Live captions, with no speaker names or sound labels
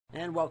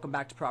And welcome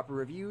back to Proper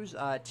Reviews.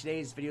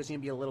 Today's video is going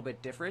to be a little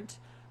bit different.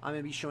 I'm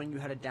going to be showing you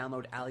how to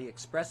download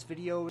AliExpress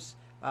videos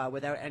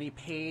without any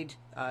paid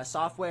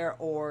software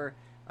or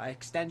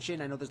extension.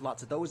 I know there's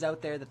lots of those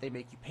out there that they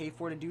make you pay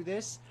for to do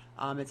this.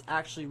 It's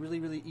actually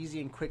really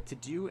easy and quick to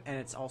do, and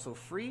it's also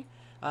free.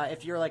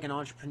 If you're like an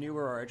entrepreneur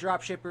or a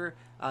dropshipper,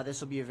 this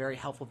will be a very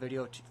helpful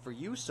video for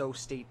you, so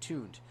stay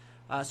tuned.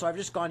 So I've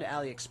just gone to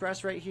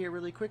AliExpress right here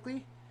really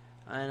quickly,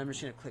 and I'm just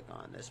going to click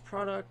on this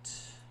product.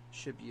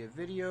 Should be a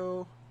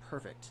video.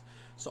 Perfect.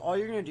 So all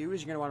you're going to do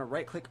is you're going to want to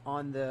right click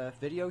on the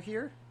video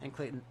here and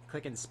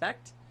click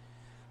inspect.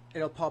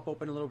 It'll pop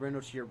open a little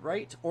window to your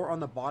right or on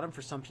the bottom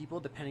for some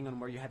people depending on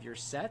where you have your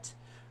set.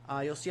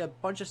 You'll see a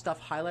bunch of stuff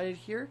highlighted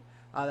here.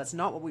 That's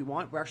not what we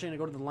want. We're actually going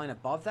to go to the line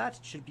above that.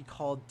 It should be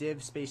called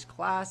div space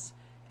class,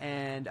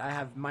 and I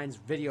have mine's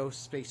video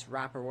space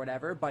wrap or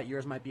whatever, but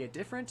yours might be a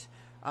different.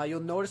 You'll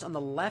notice on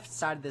the left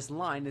side of this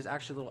line there's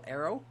actually a little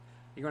arrow.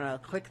 You're going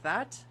to click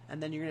that,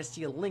 and then you're going to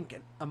see a link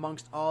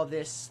amongst all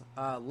this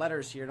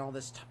letters here and all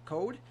this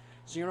code.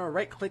 So you're going to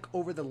right click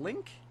over the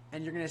link,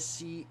 and you're going to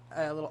see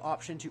a little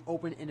option to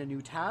open in a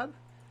new tab.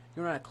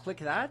 You're going to click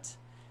that,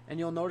 and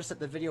you'll notice that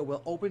the video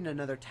will open in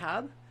another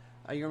tab.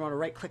 You're going to want to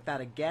right click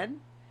that again,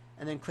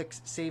 and then click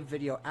save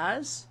video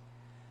as,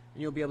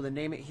 and you'll be able to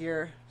name it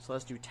here. So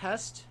let's do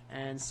test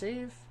and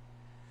save,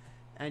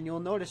 and you'll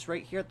notice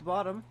right here at the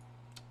bottom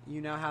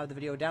you now have the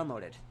video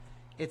downloaded.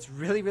 It's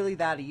really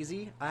that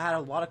easy. I had a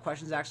lot of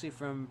questions actually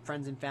from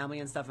friends and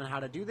family and stuff on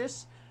how to do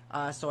this.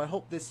 So I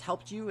hope this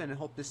helped you, and I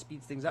hope this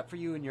speeds things up for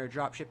you in your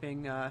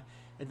dropshipping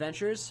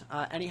adventures.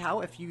 Anyhow,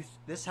 if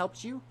this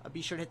helps you,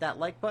 be sure to hit that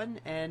like button,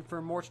 and for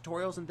more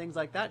tutorials and things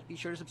like that, be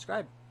sure to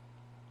subscribe.